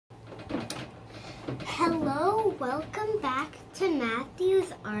Hello, welcome back to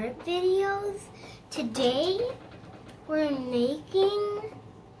Matthew's art videos. Today we're making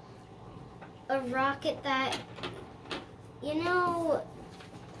a rocket that, go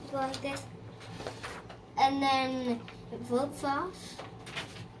like this, and then it floats off.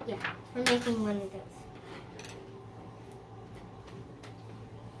 Yeah, we're making one of those.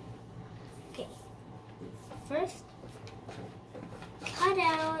 Okay, first cut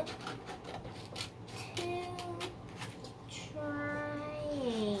out two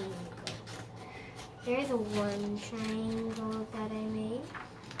triangles. There's a one triangle that I made.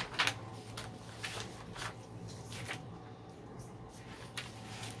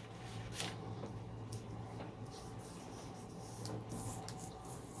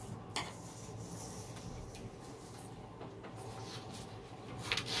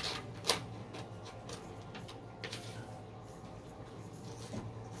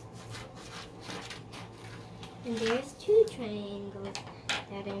 And there's two triangles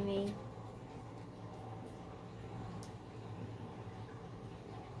that I made.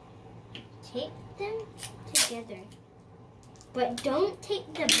 Tape them together, but don't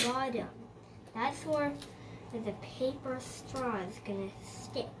take the bottom. That's where the paper straw is gonna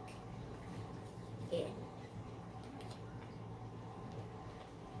stick in.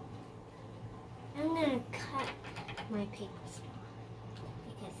 I'm gonna cut my paper straw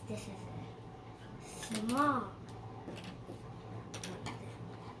because this is a small.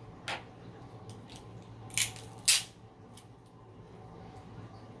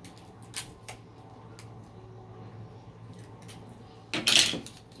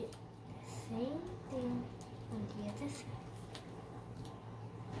 Same thing on the other side.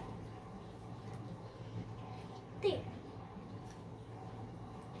 There.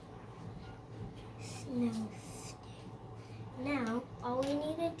 Snow stick. Now, all we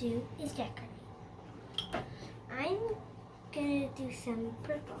need to do is decorate. I'm gonna do some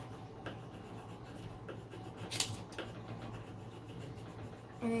purple.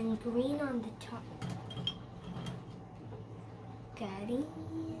 And then green on the top. Green.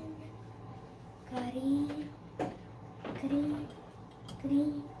 Green, green,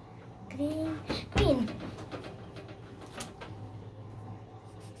 green, green, green.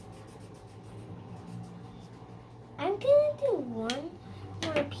 I'm gonna do one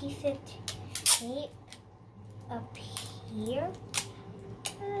more piece of tape up here.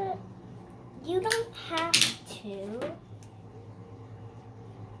 You don't have to,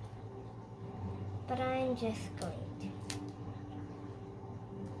 but I'm just going to.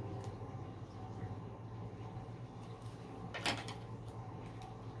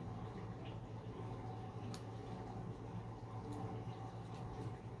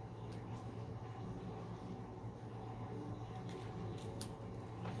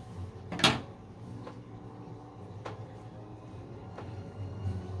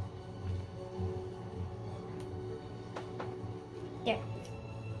 There.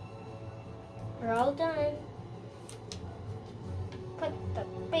 We're all done. Put the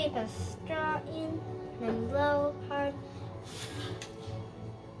paper straw in and blow hard.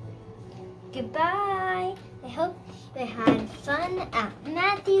 Goodbye. I hope you had fun at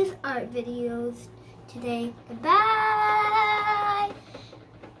Matthew's art videos today. Goodbye.